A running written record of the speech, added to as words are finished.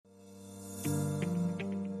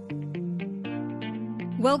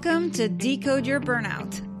Welcome to Decode Your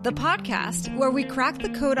Burnout, the podcast where we crack the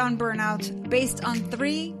code on burnout based on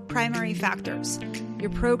three primary factors: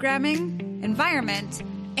 your programming, environment,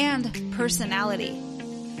 and personality.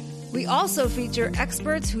 We also feature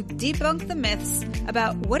experts who debunk the myths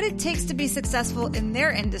about what it takes to be successful in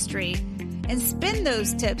their industry and spin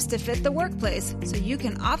those tips to fit the workplace so you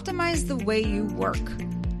can optimize the way you work.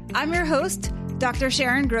 I'm your host, Dr.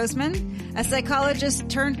 Sharon Grossman, a psychologist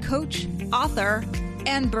turned coach, author,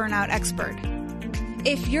 and burnout expert.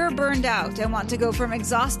 If you're burned out and want to go from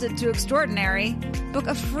exhausted to extraordinary, book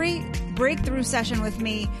a free breakthrough session with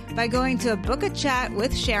me by going to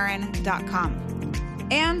bookachatwithsharon.com.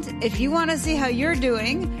 And if you want to see how you're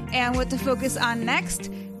doing and what to focus on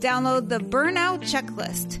next, download the Burnout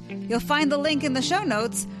Checklist. You'll find the link in the show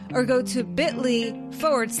notes or go to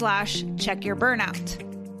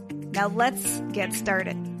bit.ly/checkyourburnout. Now let's get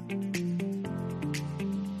started.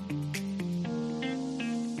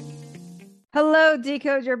 Hello,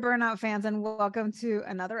 Decode Your Burnout fans, and welcome to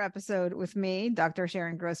another episode with me, Dr.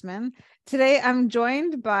 Sharon Grossman. Today, I'm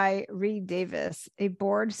joined by Reed Davis, a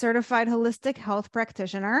board-certified holistic health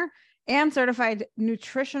practitioner and certified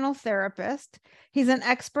nutritional therapist. He's an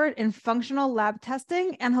expert in functional lab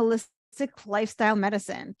testing and holistic lifestyle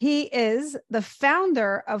medicine. He is the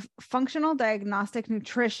founder of Functional Diagnostic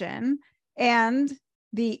Nutrition and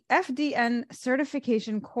the FDN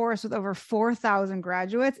certification course with over 4,000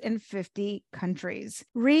 graduates in 50 countries.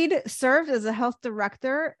 Reed served as a health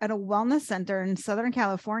director at a wellness center in Southern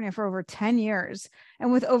California for over 10 years,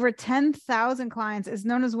 and with over 10,000 clients is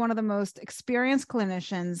known as one of the most experienced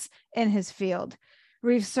clinicians in his field.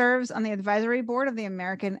 Reed serves on the advisory board of the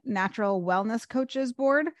American Natural Wellness Coaches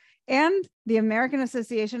Board and the American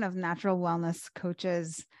Association of Natural Wellness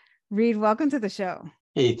Coaches. Reed, welcome to the show.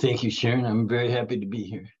 Hey, thank you, Sharon. I'm very happy to be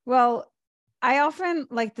here. Well, I often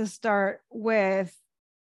like to start with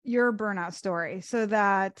your burnout story so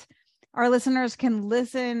that our listeners can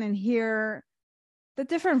listen and hear the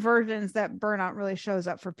different versions that burnout really shows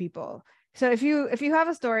up for people. So if you have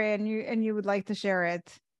a story and you would like to share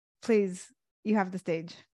it, please, you have the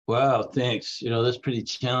stage. Wow, thanks. That's pretty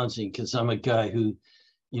challenging because I'm a guy who,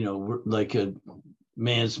 like a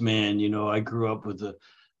man's man. I grew up with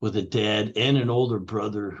a dad and an older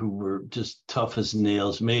brother who were just tough as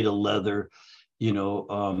nails, made of leather. We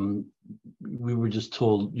were just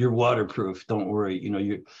told, you're waterproof, don't worry.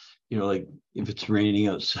 Like if it's raining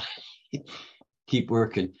outside, keep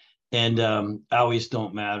working. And owies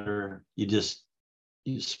don't matter. You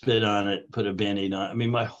spit on it, put a Band-Aid on it. I mean,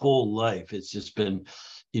 my whole life, it's just been,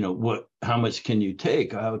 how much can you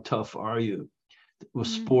take? How tough are you? With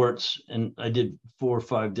sports, and I did 4 or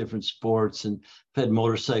 5 different sports and had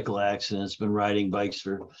motorcycle accidents, been riding bikes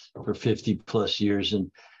for 50 plus years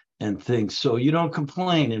and things. So you don't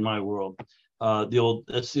complain in my world. That's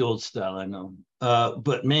the old style, I know.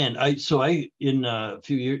 But man, in a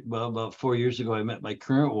few years, about 4 years ago, I met my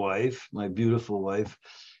current wife, my beautiful wife.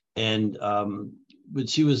 And,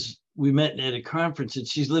 but we met at a conference, and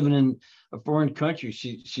she's living in a foreign country.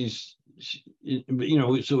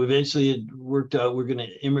 So eventually it worked out. We're going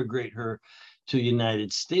to immigrate her to the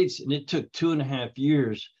United States. And it took 2.5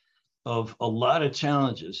 years of a lot of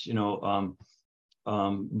challenges,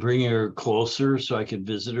 bringing her closer so I could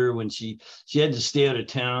visit her when she had to stay out of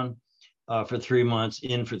town for 3 months,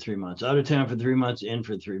 in for 3 months, out of town for 3 months, in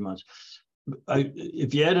for 3 months.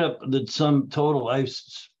 If you add up the sum total, I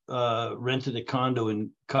rented a condo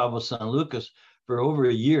in Cabo San Lucas for over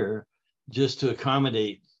a year just to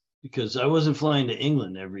accommodate, because I wasn't flying to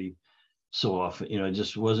England every so often, I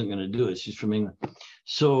just wasn't going to do it. She's from England.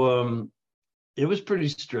 So it was pretty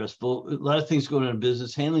stressful. A lot of things going on in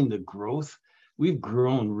business, handling the growth. We've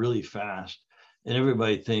grown really fast. And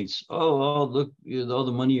everybody thinks, oh, look, all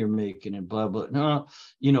the money you're making and blah, blah. No,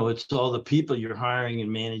 it's all the people you're hiring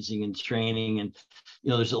and managing and training. And,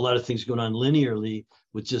 there's a lot of things going on linearly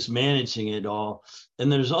with just managing it all.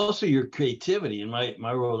 And there's also your creativity. In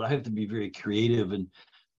my world, I have to be very creative and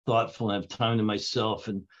thoughtful and have time to myself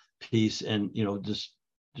and peace, and just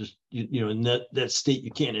in that state, you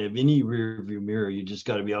can't have any rear view mirror. You just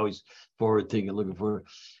got to be always forward thinking, looking forward.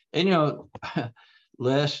 And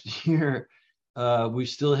last year we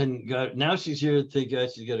still hadn't got. Now she's here. Thank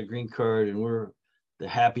God she's got a green card, and we're the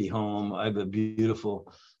happy home. I have a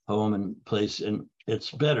beautiful home and place, and it's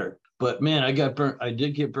better. But man, I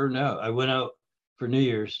did get burned out. I went out for New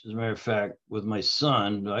Year's, as a matter of fact, with my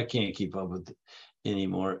son. I can't keep up with it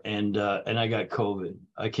anymore, and I got COVID.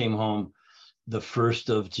 I came home the 1st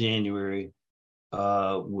of January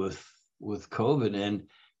with COVID,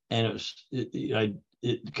 and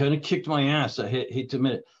it kind of kicked my ass. I hate to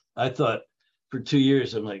admit it. I thought for 2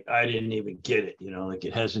 years, I'm like, I didn't even get it, like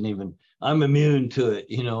it hasn't even, I'm immune to it,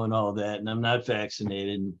 and all that. And I'm not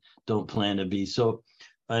vaccinated and don't plan to be. So,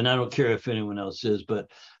 and I don't care if anyone else is, but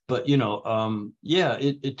yeah,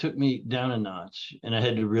 it took me down a notch, and I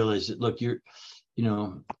had to realize that, look,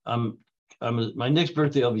 my next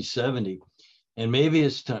birthday, I'll be 70, and maybe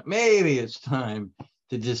it's time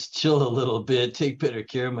to just chill a little bit, take better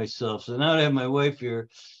care of myself. So now I have my wife here,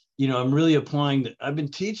 I'm really applying that. I've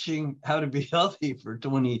been teaching how to be healthy for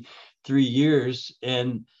 23 years,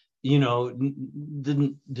 and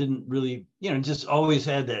didn't really, just always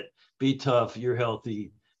had that be tough, you're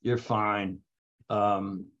healthy, you're fine.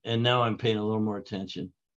 And now I'm paying a little more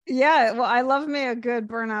attention. Yeah, well, I love me a good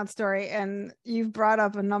burnout story, and you've brought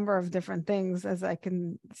up a number of different things as I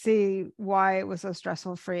can see why it was so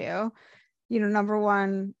stressful for you. Number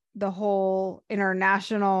one, the whole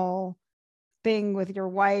international thing with your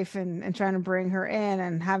wife and trying to bring her in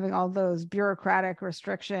and having all those bureaucratic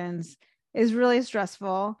restrictions is really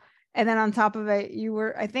stressful. And then on top of it,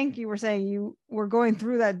 I think you were saying you were going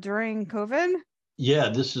through that during COVID. Yeah,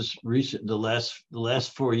 this is recent. The last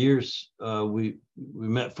 4 years, we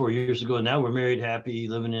met 4 years ago. Now we're married, happy,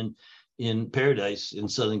 living in paradise in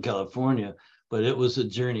Southern California. But it was a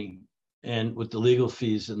journey, and with the legal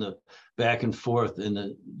fees and the back and forth and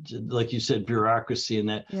the, like you said, bureaucracy and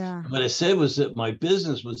that. Yeah. What I said was that my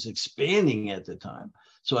business was expanding at the time,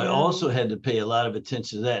 so I also had to pay a lot of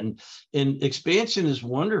attention to that. And expansion is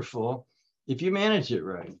wonderful if you manage it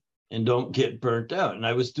right and don't get burnt out. And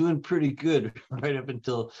I was doing pretty good right up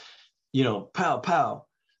until, pow, pow,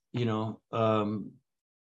 I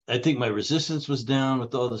think my resistance was down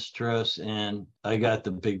with all the stress, and I got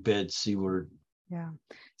the big bad C word. Yeah.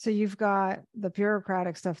 So you've got the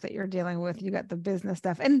bureaucratic stuff that you're dealing with, you got the business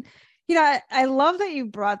stuff. And, I love that you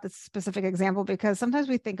brought this specific example, because sometimes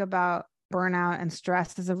we think about burnout and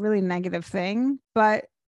stress as a really negative thing, but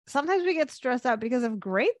sometimes we get stressed out because of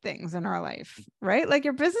great things in our life, right? Like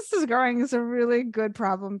your business is growing is a really good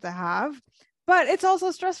problem to have, but it's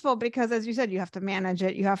also stressful because, as you said, you have to manage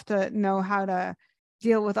it. You have to know how to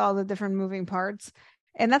deal with all the different moving parts.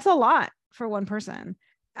 And that's a lot for one person,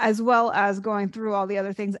 as well as going through all the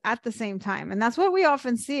other things at the same time. And that's what we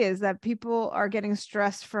often see, is that people are getting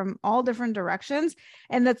stressed from all different directions.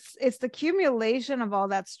 And it's the accumulation of all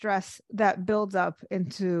that stress that builds up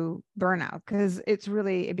into burnout, because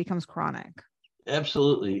it becomes chronic.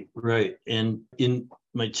 Absolutely right. And in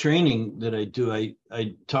my training that I do, I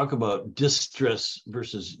talk about distress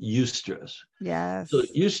versus eustress. Yes. So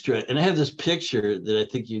eustress, and I have this picture that I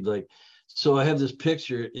think you'd like. So I have this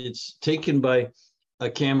picture. It's taken by a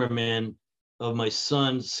cameraman of my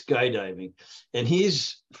son skydiving, and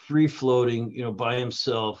he's free floating, by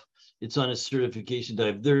himself. It's on a certification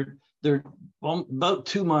dive. They're about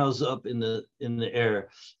 2 miles up in the air,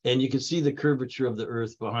 and you can see the curvature of the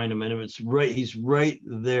earth behind him, and he's right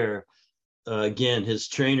there. Again, his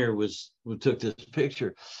trainer who took this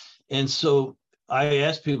picture. And so I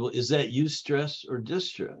asked people, is that eustress or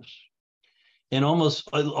distress? And almost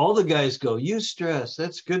all the guys go, eustress,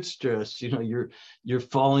 that's good stress. You're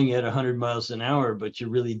falling at 100 miles an hour, but you're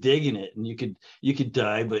really digging it, and you could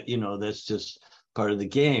die, but that's just part of the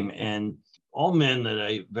game. And all men that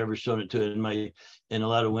I've ever shown it to, and a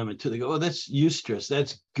lot of women too, they go, oh, that's eustress,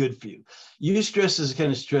 that's good for you. Eustress is the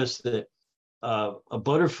kind of stress that a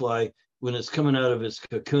butterfly, when it's coming out of its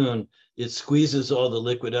cocoon, it squeezes all the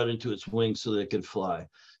liquid out into its wings so that it can fly.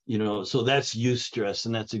 So that's eustress,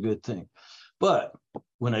 and that's a good thing. But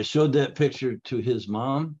when I showed that picture to his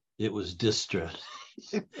mom, it was distress.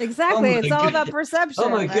 Exactly. It's all about perception. Oh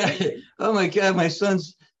my right? God. Oh my God. My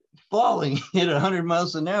son's falling at 100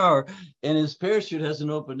 miles an hour, and his parachute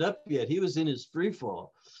hasn't opened up yet. He was in his free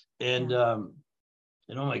fall. And oh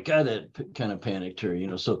my God, that kind of panicked her,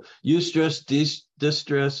 So eustress,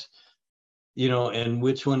 distress, and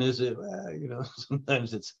which one is it?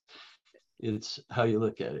 Sometimes it's how you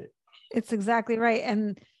look at it. It's exactly right.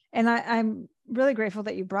 And I'm really grateful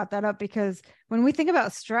that you brought that up, because when we think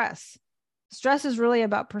about stress is really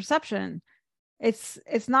about perception.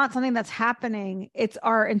 It's not something that's happening. It's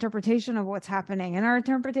our interpretation of what's happening. And our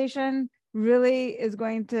interpretation really is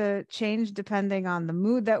going to change depending on the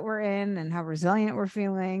mood that we're in and how resilient we're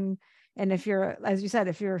feeling. And if you're, as you said,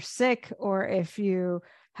 if you're sick, or if you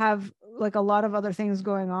have like a lot of other things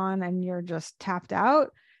going on and you're just tapped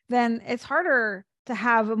out, then it's harder to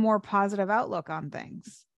have a more positive outlook on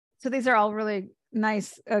things. So these are all really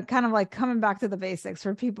nice, kind of like coming back to the basics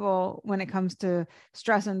for people when it comes to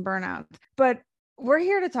stress and burnout. But we're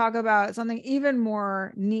here to talk about something even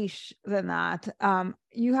more niche than that.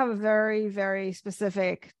 You have a very, very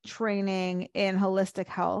specific training in holistic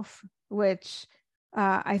health, which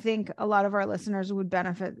I think a lot of our listeners would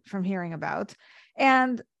benefit from hearing about.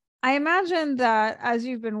 And I imagine that as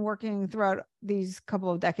you've been working throughout these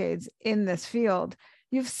couple of decades in this field,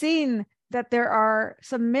 you've seen that there are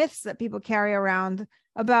some myths that people carry around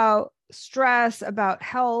about stress, about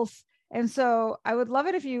health. And so I would love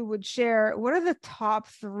it if you would share what are the top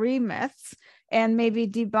 3 myths and maybe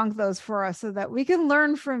debunk those for us so that we can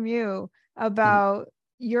learn from you about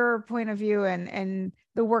your point of view and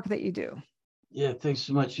the work that you do. Yeah, thanks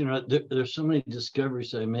so much. There's so many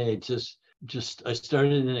discoveries I made. I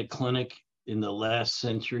started in a clinic in the last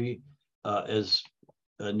century as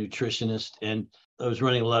a nutritionist, and I was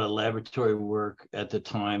running a lot of laboratory work at the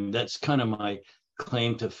time. That's kind of my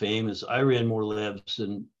claim to fame, is I ran more labs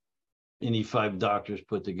than any 5 doctors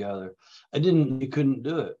put together. You couldn't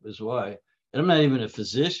do it, is why. And I'm not even a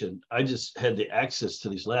physician. I just had the access to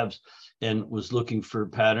these labs and was looking for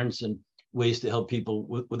patterns and ways to help people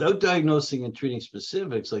without diagnosing and treating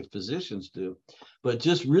specifics like physicians do, but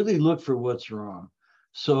just really look for what's wrong.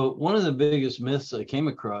 So one of the biggest myths I came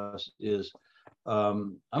across is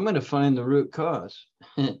I'm going to find the root cause.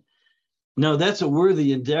 No, that's a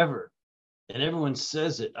worthy endeavor. And everyone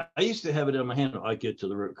says it. I used to have it on my handle. I get to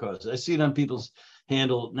the root cause. I see it on people's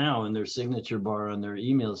handle now in their signature bar on their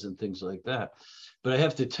emails and things like that. But I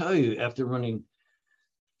have to tell you, after running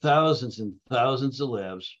thousands and thousands of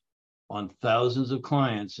labs on thousands of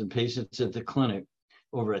clients and patients at the clinic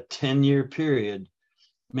over a 10-year period,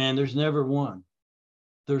 man, there's never one.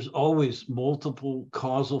 There's always multiple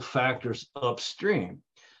causal factors upstream.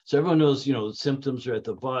 So everyone knows, symptoms are at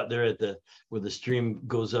the bottom, they're at where the stream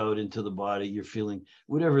goes out into the body, you're feeling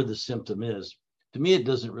whatever the symptom is. To me, it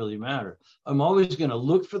doesn't really matter. I'm always going to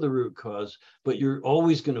look for the root cause, but you're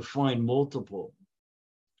always going to find multiple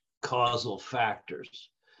causal factors.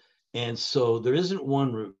 And so there isn't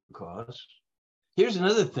one root cause. Here's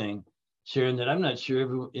another thing, Sharon, that I'm not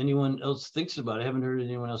sure anyone else thinks about. I haven't heard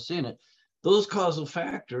anyone else saying it. Those causal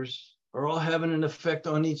factors are all having an effect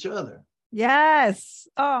on each other. Yes.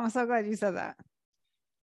 Oh, I'm so glad you said that.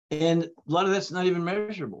 And a lot of that's not even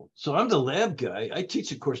measurable. So I'm the lab guy. I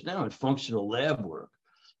teach a course now in functional lab work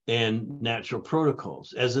and natural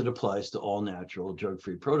protocols as it applies to all natural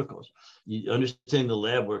drug-free protocols. You understand the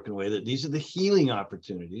lab work in a way that these are the healing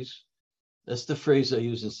opportunities. That's the phrase I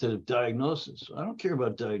use instead of diagnosis. I don't care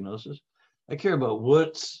about diagnosis. I care about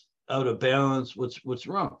what's out of balance, what's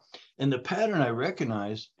wrong. And the pattern I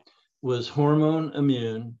recognized was hormone,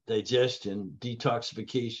 immune, digestion,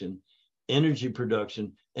 detoxification, energy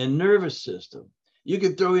production, and nervous system. You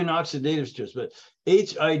could throw in oxidative stress, but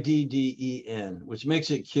HIDDEN, which makes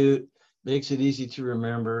it cute, makes it easy to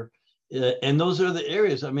remember. And those are the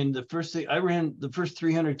areas. I mean, the first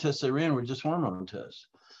 300 tests I ran were just hormone tests.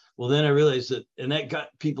 Well, then I realized that got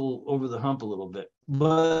people over the hump a little bit.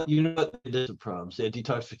 But you know what? They had problems. They had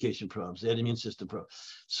detoxification problems. They had immune system problems.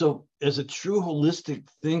 So as a true holistic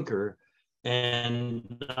thinker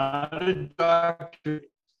and not a doctor,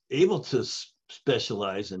 able to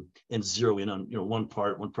specialize and zero in on one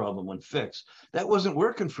part, one problem, one fix, that wasn't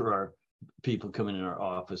working for our people coming in our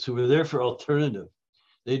office who were there for alternative.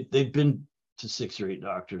 They've been to 6 or 8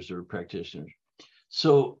 doctors or practitioners.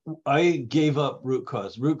 So I gave up root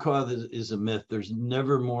cause. Root cause is a myth. There's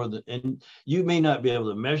never more than, and you may not be able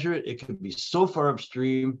to measure it. It could be so far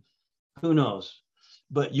upstream, who knows?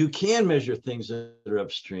 But you can measure things that are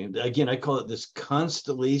upstream. Again, I call it this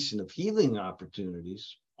constellation of healing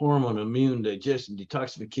opportunities: hormone, immune, digestion,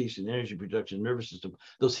 detoxification, energy production, nervous system,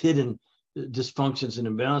 those hidden dysfunctions and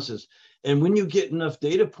imbalances. And when you get enough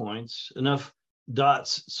data points, enough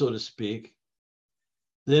dots, so to speak,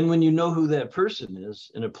 then when you know who that person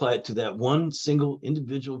is and apply it to that one single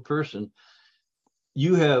individual person,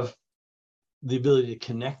 you have the ability to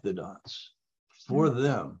connect the dots for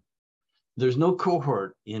them. There's no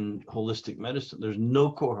cohort in holistic medicine. There's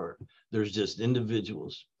no cohort. There's just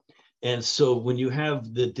individuals. And so when you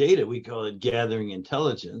have the data, we call it gathering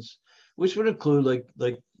intelligence, which would include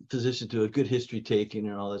like physicians do a good history taking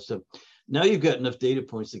and all that stuff. Now you've got enough data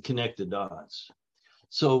points to connect the dots.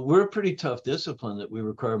 So we're a pretty tough discipline that we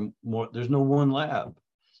require more. There's no one lab.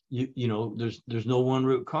 There's no one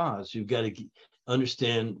root cause. You've got to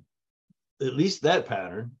understand at least that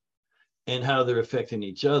pattern and how they're affecting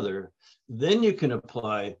each other. Then you can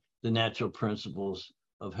apply the natural principles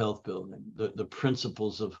of health building, the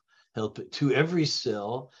principles of health to every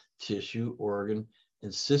cell, tissue, organ,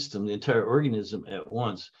 and system, the entire organism at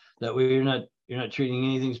once. That way you're not treating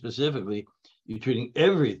anything specifically. You're treating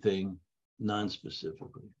everything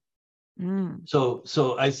non-specifically.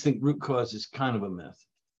 So I think root cause is kind of a myth.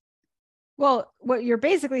 Well, what you're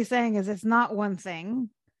basically saying is it's not one thing,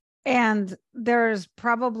 and there's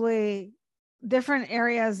probably different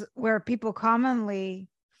areas where people commonly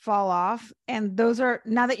fall off. And those are,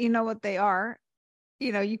 now that you know what they are,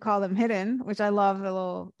 you call them hidden, which I love the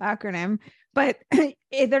little acronym, but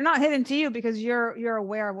they're not hidden to you because you're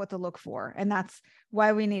aware of what to look for. And that's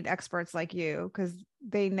why we need experts like you, because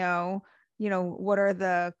they know, what are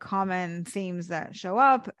the common themes that show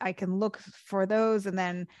up. I can look for those, and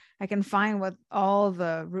then I can find what all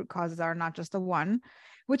the root causes are, not just the one,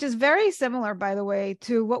 which is very similar, by the way,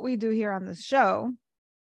 to what we do here on this show.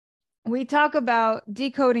 We talk about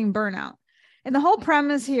decoding burnout. And the whole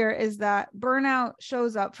premise here is that burnout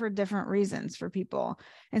shows up for different reasons for people.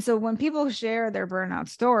 And so when people share their burnout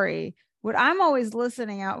story, what I'm always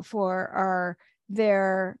listening out for are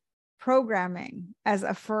their programming as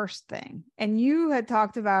a first thing. And you had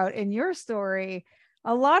talked about in your story,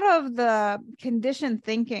 a lot of the conditioned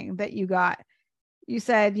thinking that you got. You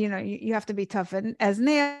said, you have to be tough as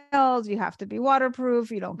nails, you have to be waterproof,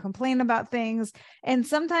 you don't complain about things. And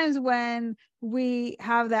sometimes when we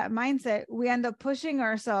have that mindset, we end up pushing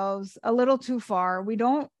ourselves a little too far. We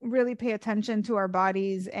don't really pay attention to our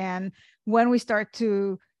bodies. And when we start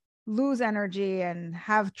to lose energy and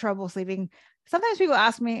have trouble sleeping, sometimes people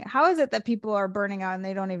ask me, how is it that people are burning out and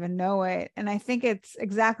they don't even know it? And I think it's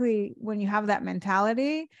exactly when you have that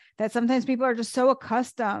mentality that sometimes people are just so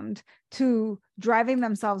accustomed to driving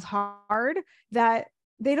themselves hard that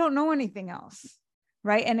they don't know anything else,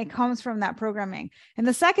 right? And it comes from that programming. And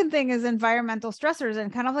the second thing is environmental stressors.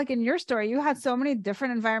 And kind of like in your story, you had so many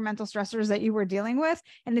different environmental stressors that you were dealing with.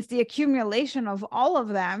 And it's the accumulation of all of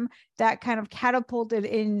them that kind of catapulted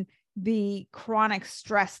in the chronic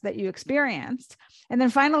stress that you experienced. And then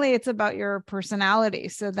finally, it's about your personality.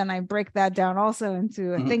 So then I break that down also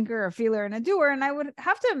into a thinker, a feeler, and a doer. And I would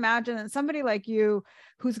have to imagine that somebody like you,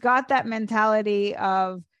 who's got that mentality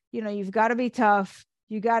of, you've got to be tough,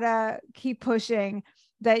 you got to keep pushing,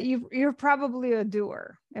 that you're probably a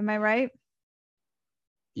doer. Am I right?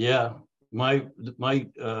 Yeah. My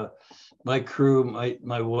crew,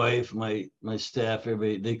 my wife, my staff,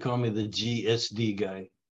 everybody, they call me the GSD guy.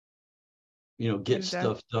 Get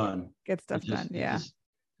stuff done. Get stuff done. Yeah.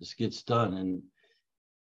 Just gets done.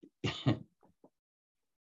 And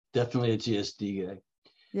definitely a GSD guy.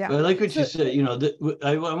 Yeah. But I like what you said,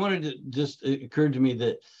 I wanted to just, it occurred to me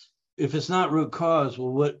that if it's not root cause,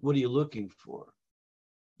 well, what are you looking for?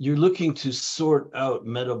 You're looking to sort out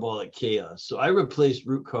metabolic chaos. So I replaced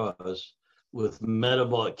root cause with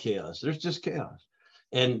metabolic chaos. There's just chaos.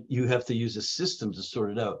 And you have to use a system to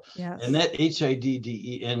sort it out. Yes. And that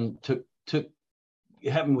HIDDEN took it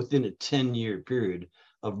happened within a 10-year period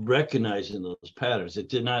of recognizing those patterns. I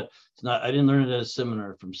didn't learn it at a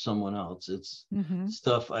seminar from someone else. It's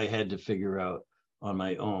stuff I had to figure out on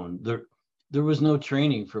my own. There was no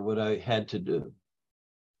training for what I had to do.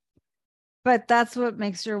 But that's what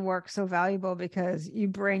makes your work so valuable, because you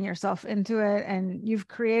bring yourself into it and you've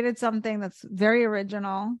created something that's very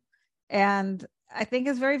original. And I think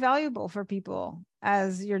is very valuable for people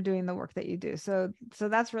as you're doing the work that you do. So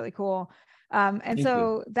that's really cool.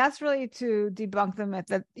 That's really to debunk the myth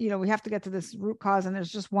that, we have to get to this root cause and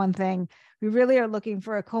there's just one thing. We really are looking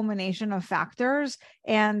for a culmination of factors.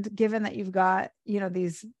 And given that you've got,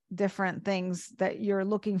 these different things that you're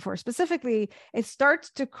looking for specifically, it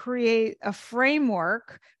starts to create a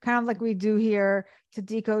framework, kind of like we do here to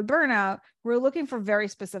decode burnout. We're looking for very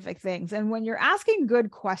specific things. And when you're asking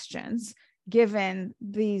good questions, given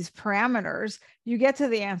these parameters, you get to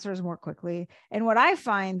the answers more quickly. And what I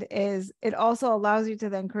find is it also allows you to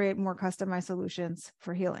then create more customized solutions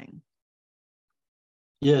for healing.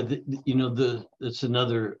 Yeah, it's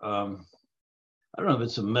another, I don't know if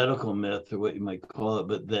it's a medical myth or what you might call it,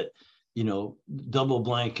 but that,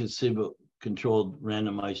 double-blind placebo-controlled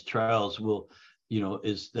randomized trials will,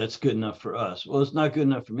 that's good enough for us. Well, it's not good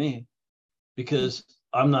enough for me because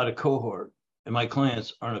I'm not a cohort. And my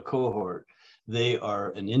clients aren't a cohort. They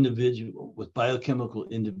are an individual with biochemical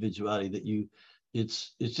individuality that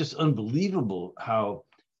it's just unbelievable how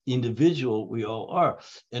individual we all are.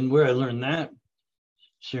 And where I learned that,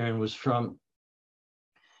 Sharon, was from,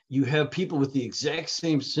 you have people with the exact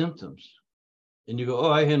same symptoms. And you go,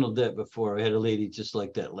 oh, I handled that before. I had a lady just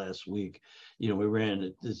like that last week. We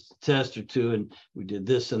ran this test or two and we did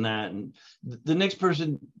this and that. And the next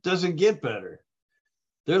person doesn't get better.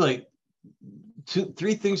 They're like,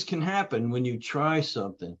 2-3 things can happen when you try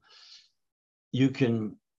something. You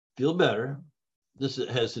can feel better. This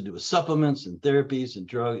has to do with supplements and therapies and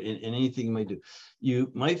drug and anything you might do.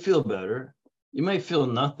 You might feel better. You might feel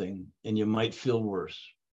nothing, and you might feel worse.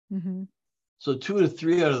 So 2 to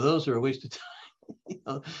 3 out of those are a waste of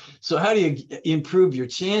time. So how do you improve your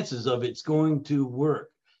chances of it's going to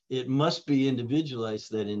work? It must be individualized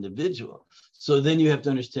to that individual. So then you have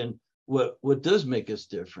to understand what does make us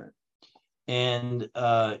different. And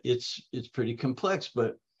it's pretty complex,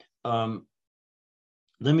 but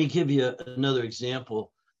let me give you another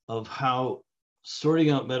example of how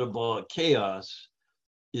sorting out metabolic chaos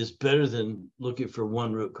is better than looking for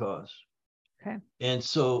one root cause. Okay. And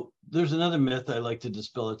so there's another myth I like to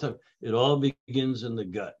dispel all the time. It all begins in the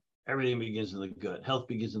gut. Everything begins in the gut. Health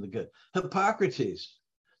begins in the gut. Hippocrates,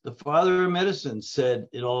 the father of medicine, said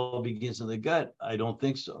it all begins in the gut. I don't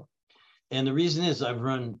think so. And the reason is I've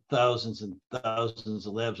run thousands and thousands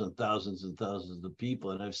of labs on thousands and thousands of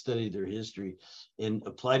people, and I've studied their history and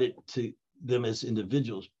applied it to them as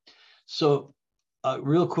individuals. So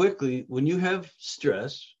real quickly, when you have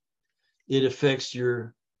stress, it affects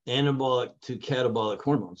your anabolic to catabolic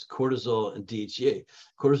hormones, cortisol and DHEA.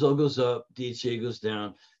 Cortisol goes up, DHEA goes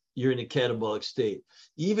down, you're in a catabolic state.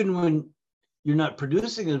 Even when you're not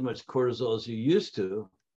producing as much cortisol as you used to,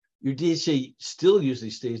 your DHEA still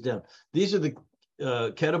usually stays down. These are the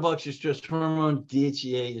catabolic, your stress hormone.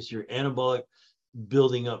 DHEA is your anabolic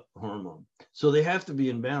building up hormone. So they have to be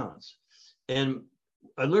in balance. And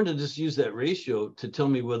I learned to just use that ratio to tell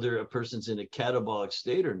me whether a person's in a catabolic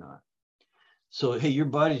state or not. So, hey, your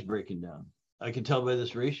body's breaking down. I can tell by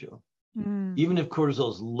this ratio. Even if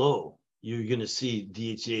cortisol is low, you're going to see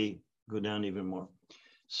DHEA go down even more.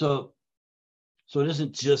 So it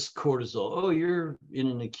isn't just cortisol. Oh, you're in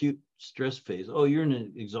an acute stress phase. Oh, you're in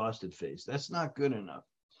an exhausted phase. That's not good enough.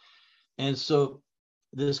 And so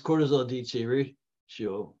this cortisol DHEA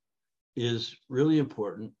ratio is really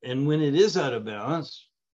important. And when it is out of balance,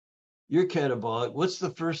 you're catabolic. What's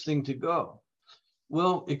the first thing to go?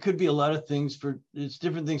 Well, it could be a lot of things it's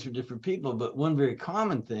different things for different people, but one very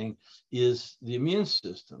common thing is the immune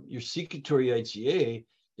system. Your secretory IgA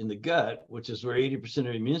in the gut, which is where 80% of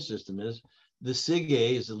your immune system is, the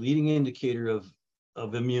SIG-A is a leading indicator of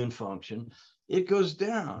immune function. It goes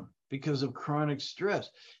down because of chronic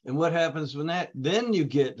stress. And what happens when then you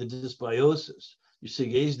get the dysbiosis. Your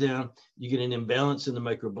SIG-A is down, you get an imbalance in the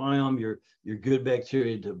microbiome, your good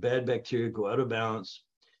bacteria to bad bacteria go out of balance.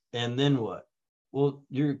 And then what? Well,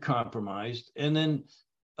 you're compromised. And then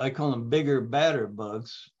I call them bigger, badder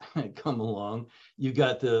bugs come along. You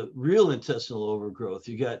got the real intestinal overgrowth.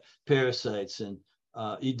 You got parasites and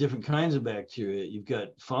different kinds of bacteria. You've got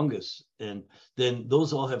fungus, and then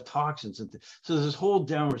those all have toxins. So there's this whole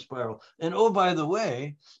downward spiral. And oh, by the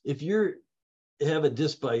way, if you have a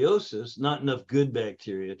dysbiosis, not enough good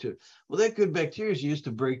bacteria that good bacteria is used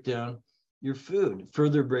to break down your food,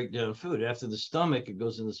 further break down food. After the stomach, it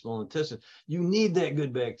goes in the small intestine. You need that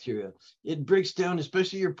good bacteria. It breaks down,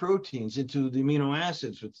 especially your proteins, into the amino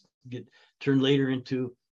acids, which get turned later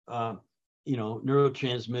into,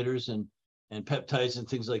 neurotransmitters and peptides and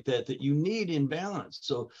things like that you need in balance.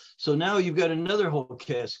 So now you've got another whole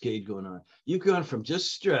cascade going on. You've gone from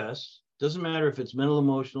just stress, doesn't matter if it's mental,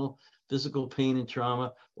 emotional, physical pain and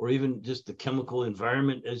trauma, or even just the chemical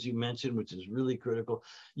environment, as you mentioned, which is really critical.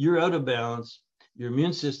 You're out of balance. Your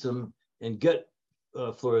immune system and gut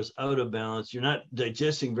flora is out of balance. You're not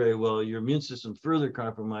digesting very well. Your immune system further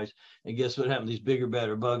compromised. And guess what happened? These bigger,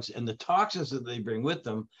 badder bugs and the toxins that they bring with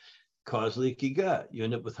them cause leaky gut. You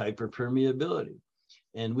end up with hyperpermeability.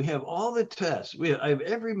 And we have all the tests. I have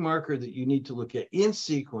every marker that you need to look at in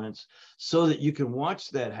sequence so that you can watch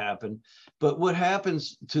that happen. But what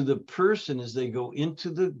happens to the person is they go into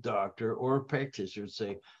the doctor or practitioner and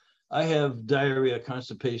say, I have diarrhea,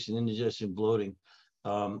 constipation, indigestion, bloating,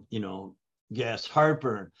 gas,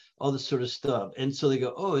 heartburn, all this sort of stuff. And so they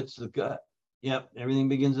go, oh, it's the gut. Yep, everything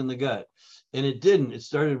begins in the gut. And it didn't. It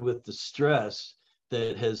started with the stress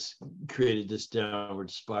that has created this downward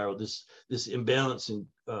spiral, this imbalance in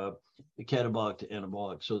catabolic to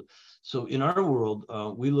anabolic. So in our world,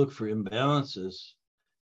 we look for imbalances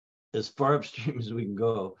as far upstream as we can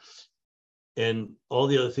go, and all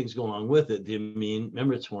the other things go along with it. The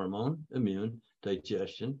remember, it's hormone, immune,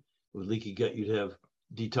 digestion. With leaky gut, you'd have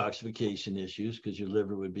detoxification issues because your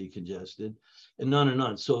liver would be congested, and on and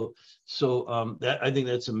on. So that, I think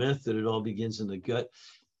that's a myth that it all begins in the gut.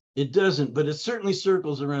 It doesn't, but it certainly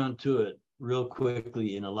circles around to it real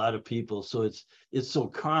quickly in a lot of people. So it's so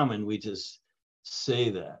common, we just say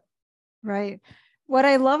that. Right. What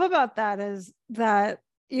I love about that is that,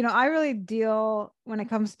 I really deal, when it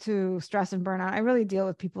comes to stress and burnout, I really deal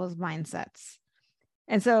with people's mindsets.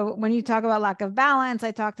 And so when you talk about lack of balance,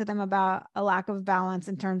 I talk to them about a lack of balance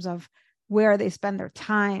in terms of where they spend their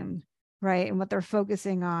time, right? And what they're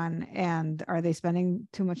focusing on. And are they spending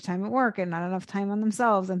too much time at work and not enough time on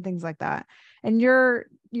themselves and things like that? And you're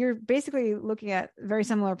you're basically looking at very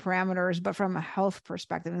similar parameters, but from a health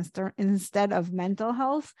perspective instead of mental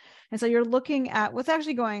health. And so you're looking at what's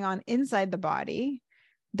actually going on inside the body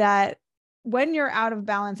that when you're out of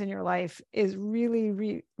balance in your life is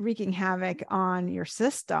really wreaking havoc on your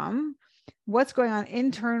system, what's going on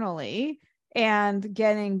internally, and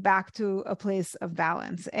getting back to a place of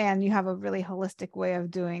balance. And you have a really holistic way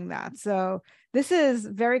of doing that. So this is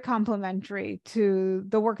very complementary to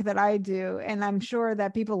the work that I do. And I'm sure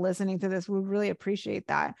that people listening to this would really appreciate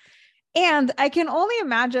that. And I can only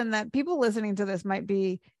imagine that people listening to this might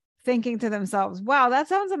be thinking to themselves, wow, that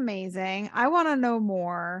sounds amazing. I want to know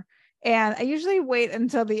more. And I usually wait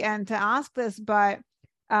until the end to ask this, but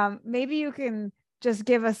maybe you can just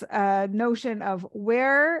give us a notion of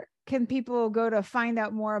where can people go to find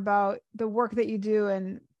out more about the work that you do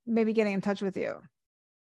and maybe getting in touch with you?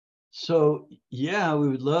 So, yeah, we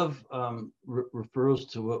would love referrals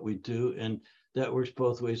to what we do. And that works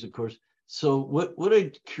both ways, of course. So what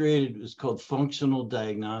I created is called Functional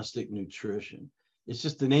Diagnostic Nutrition. It's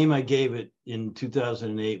just the name I gave it in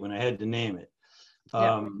 2008 when I had to name it.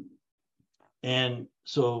 Yeah. And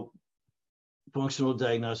so Functional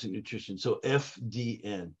Diagnostic Nutrition, so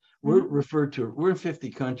FDN. We're referred to, we're in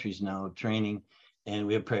 50 countries now training, and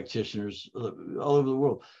we have practitioners all over the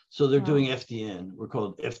world. So they're doing FDN. We're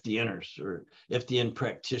called FDNers or FDN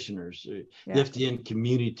practitioners, or the FDN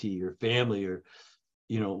community or family, or,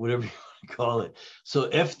 whatever you want to call it. So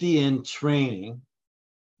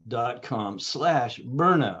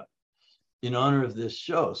FDNtraining.com/burnout in honor of this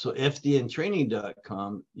show. So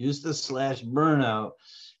FDNtraining.com, use the /burnout.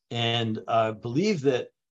 And I believe that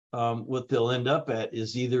what they'll end up at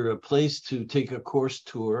is either a place to take a course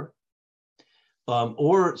tour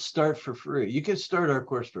or start for free. You can start our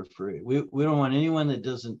course for free. We don't want anyone that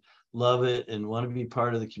doesn't love it and want to be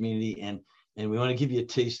part of the community. And we want to give you a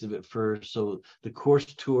taste of it first. So the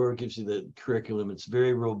course tour gives you the curriculum. It's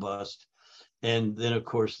very robust. And then, of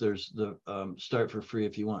course, there's the start for free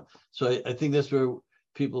if you want. So I think that's where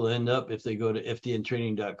people end up if they go to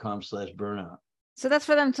fdntraining.com/burnout. So that's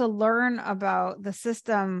for them to learn about the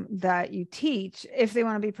system that you teach if they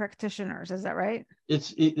want to be practitioners. Is that right?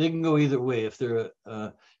 They can go either way. If they're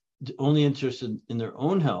only interested in their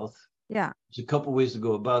own health, there's a couple ways to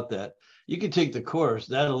go about that. You can take the course,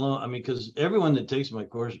 that alone. I mean, because everyone that takes my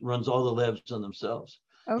course runs all the labs on themselves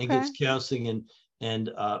and gets counseling and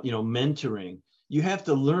mentoring. You have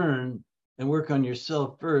to learn and work on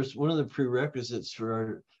yourself first. One of the prerequisites for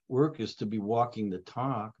our work is to be walking the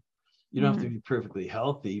talk. You don't have to be perfectly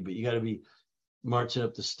healthy, but you got to be marching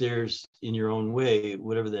up the stairs in your own way,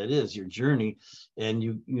 whatever that is, your journey.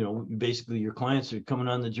 And basically your clients are coming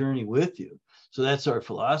on the journey with you. So that's our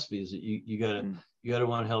philosophy, is that you gotta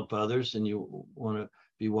want to help others, and you want to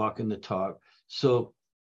be walking the talk. So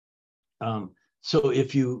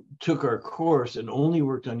if you took our course and only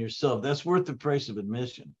worked on yourself, that's worth the price of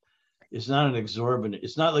admission. It's not an exorbitant.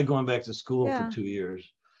 It's not like going back to school for 2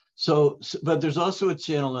 years. So, but there's also a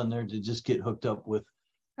channel on there to just get hooked up with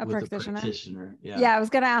a practitioner. Yeah, I was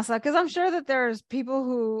going to ask that because I'm sure that there's people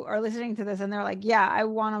who are listening to this and they're like, yeah, I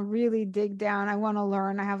want to really dig down. I want to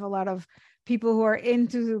learn. I have a lot of people who are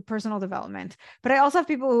into personal development, but I also have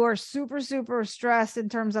people who are super, super stressed in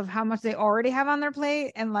terms of how much they already have on their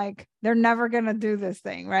plate. And like, they're never going to do this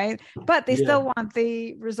thing. Right. But they still want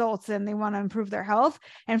the results and they want to improve their health.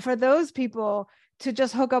 And for those people, to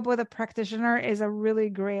just hook up with a practitioner is a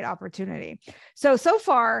really great opportunity. So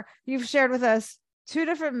far you've shared with us 2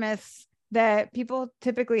 different myths that people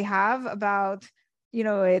typically have about,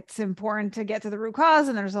 it's important to get to the root cause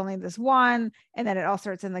and there's only this one, and then it all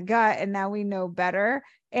starts in the gut. And now we know better.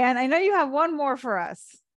 And I know you have one more for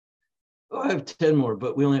us. Oh, I have 10 more,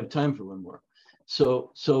 but we only have time for one more.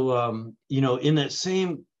 So in that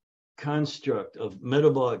same construct of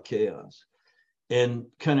metabolic chaos, and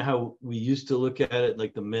kind of how we used to look at it,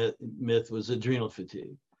 like the myth was adrenal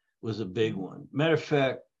fatigue was a big one. Matter of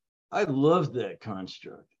fact, I loved that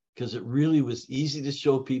construct because it really was easy to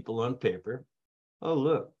show people on paper. Oh,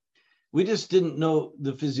 look, we just didn't know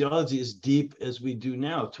the physiology as deep as we do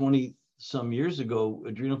now. 20 some years ago,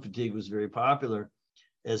 adrenal fatigue was very popular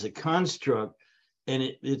as a construct, and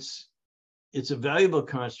it's a valuable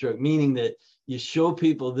construct, meaning that you show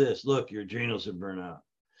people this, look, your adrenals are burnt out.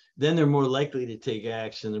 Then they're more likely to take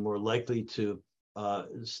action. They're more likely to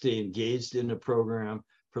stay engaged in the program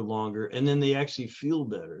for longer. And then they actually feel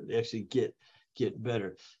better. They actually get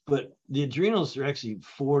better. But the adrenals are actually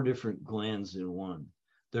 4 different glands in one.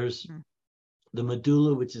 There's the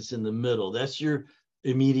medulla, which is in the middle. That's your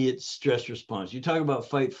immediate stress response. You talk about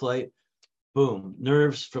fight, flight, boom,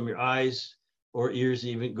 nerves from your eyes or ears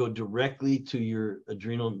even go directly to your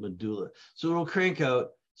adrenal medulla. So it'll crank out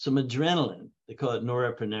some adrenaline. They call it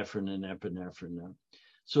norepinephrine and epinephrine now.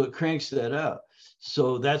 So it cranks that out.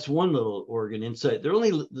 So that's one little organ inside. They're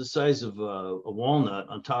only the size of a walnut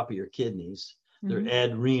on top of your kidneys. They're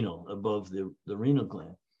adrenal above the renal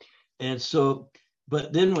gland. And so,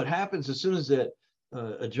 but then what happens as soon as that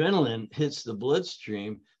adrenaline hits the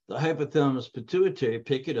bloodstream, the hypothalamus pituitary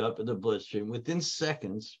pick it up in the bloodstream within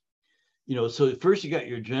seconds. So first you got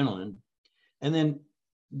your adrenaline, and then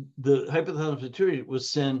the hypothalamus pituitary will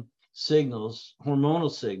send signals, hormonal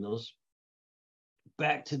signals,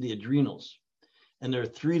 back to the adrenals. And there are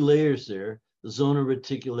 3 layers there: the zona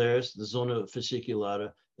reticularis, the zona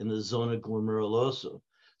fasciculata, and the zona glomerulosa.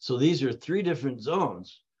 So these are 3 different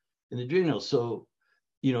zones in the adrenals. So,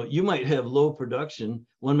 you might have low production.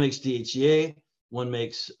 One makes DHEA, one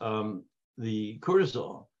makes the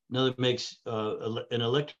cortisol, another makes an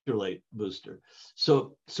electrolyte booster.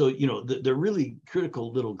 So they're really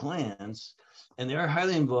critical little glands, and they are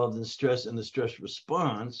highly involved in stress and the stress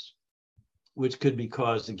response, which could be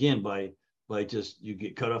caused again by just you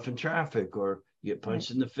get cut off in traffic, or you get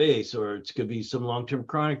punched in the face, or it could be some long-term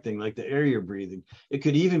chronic thing like the air you're breathing. It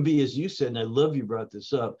could even be, as you said, and I love you brought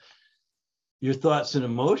this up, your thoughts and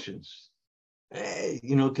emotions. Hey,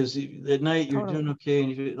 because at night you're doing okay,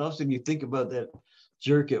 and all of a sudden you think about that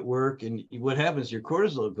jerk at work, and what happens? Your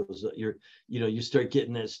cortisol goes up. You start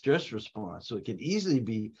getting that stress response. So it can easily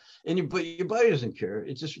be, but your body doesn't care.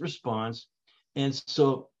 It just responds, and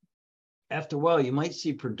so after a while, you might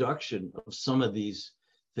see production of some of these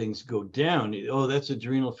things go down. Oh, that's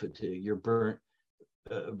adrenal fatigue. You're burnout.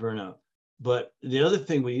 But the other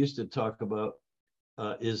thing we used to talk about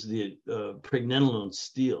is the pregnenolone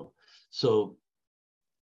steal. So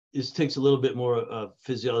this takes a little bit more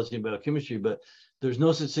physiology and biochemistry, but there's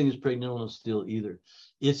no such thing as pregnenolone steal either.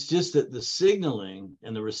 It's just that the signaling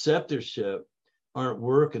and the receptorship aren't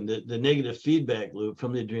working. The negative feedback loop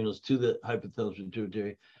from the adrenals to the hypothalamus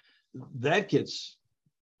pituitary, that gets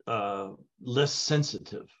less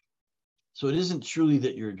sensitive. So it isn't truly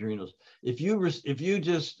that your adrenals. If you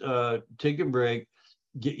just take a break,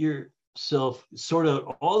 get yourself sort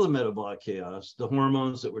out all the metabolic chaos, the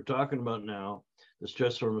hormones that we're talking about now, the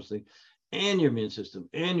stress hormones thing, and your immune system,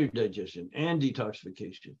 and your digestion, and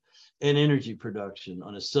detoxification, and energy production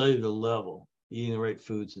on a cellular level, eating the right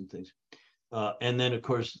foods and things, and then of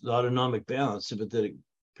course the autonomic balance, sympathetic,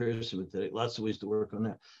 parasympathetic, lots of ways to work on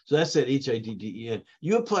that. So that's that HIDDEN.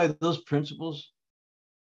 You apply those principles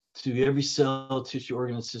to every cell, tissue,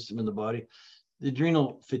 organ, and system in the body. The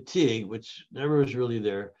adrenal fatigue, which never was really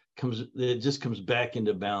there, it just comes back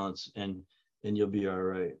into balance, and you'll be all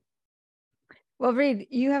right. Well, Reed,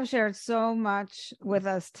 you have shared so much with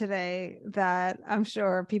us today that I'm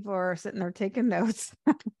sure people are sitting there taking notes.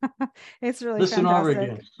 It's really Listen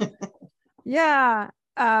fantastic. Over again. Yeah.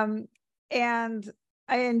 And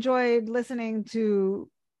I enjoyed listening to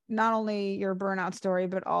not only your burnout story,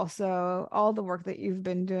 but also all the work that you've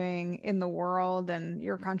been doing in the world and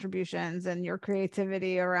your contributions and your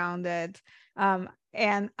creativity around it.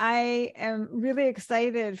 And I am really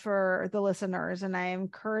excited for the listeners, and I am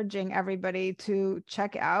encouraging everybody to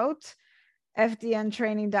check out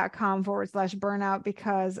fdntraining.com/burnout,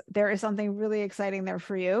 because there is something really exciting there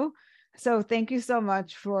for you. So thank you so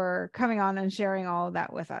much for coming on and sharing all of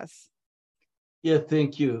that with us. Yeah,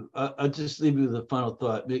 thank you. I'll just leave you with a final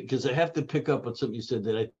thought, because I have to pick up on something you said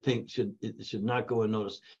that I think should not go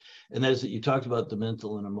unnoticed, and that is that you talked about the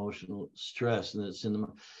mental and emotional stress, and it's in the.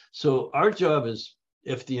 So our job as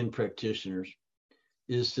FDN practitioners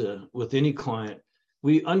is to, with any client,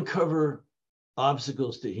 we uncover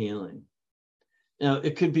obstacles to healing. Now,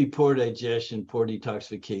 it could be poor digestion, poor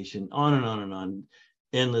detoxification, on and on and on,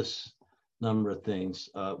 endless number of things.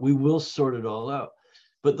 We will sort it all out.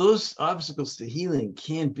 But those obstacles to healing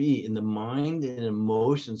can be in the mind and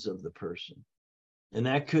emotions of the person. And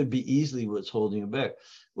that could be easily what's holding you back.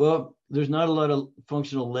 Well, there's not a lot of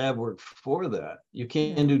functional lab work for that. You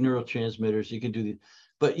can do neurotransmitters, you can do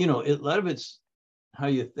but a lot of it's how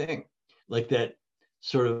you think, like that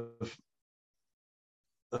sort of,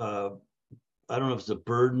 I don't know if it's a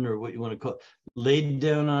burden or what you want to call it, laid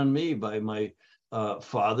down on me by my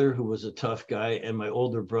father, who was a tough guy, and my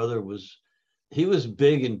older brother he was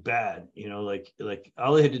big and bad, like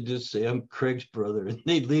all I had to do is say, I'm Craig's brother, and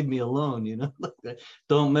they'd leave me alone,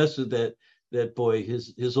 don't mess with that boy.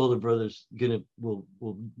 His older brother's will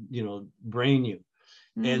brain you.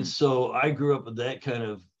 And so I grew up with that kind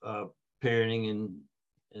of parenting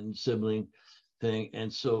and sibling thing.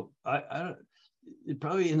 And so I it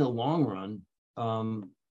probably in the long run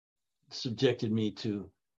subjected me to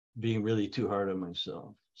being really too hard on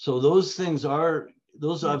myself. So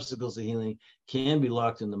those obstacles to healing can be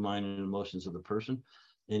locked in the mind and emotions of the person.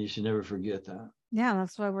 And you should never forget that. Yeah,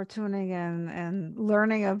 that's why we're tuning in and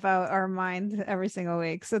learning about our mind every single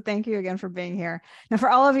week. So thank you again for being here. Now, for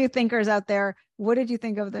all of you thinkers out there, what did you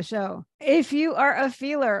think of the show? If you are a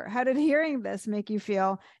feeler, how did hearing this make you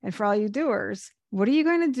feel? And for all you doers, what are you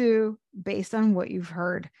going to do based on what you've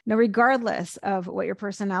heard? Now, regardless of what your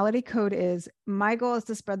personality code is, my goal is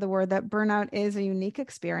to spread the word that burnout is a unique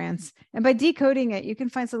experience. And by decoding it, you can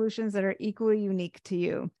find solutions that are equally unique to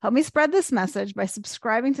you. Help me spread this message by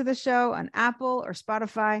subscribing to the show on Apple or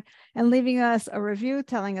Spotify and leaving us a review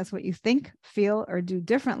telling us what you think, feel, or do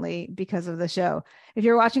differently because of the show. If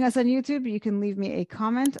you're watching us on YouTube, you can leave me a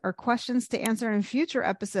comment or questions to answer in future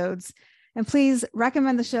episodes. And please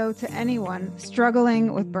recommend the show to anyone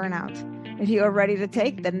struggling with burnout. If you are ready to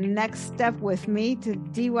take the next step with me to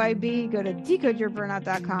DYB, go to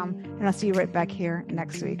decodeyourburnout.com, and I'll see you right back here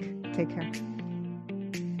next week. Take care.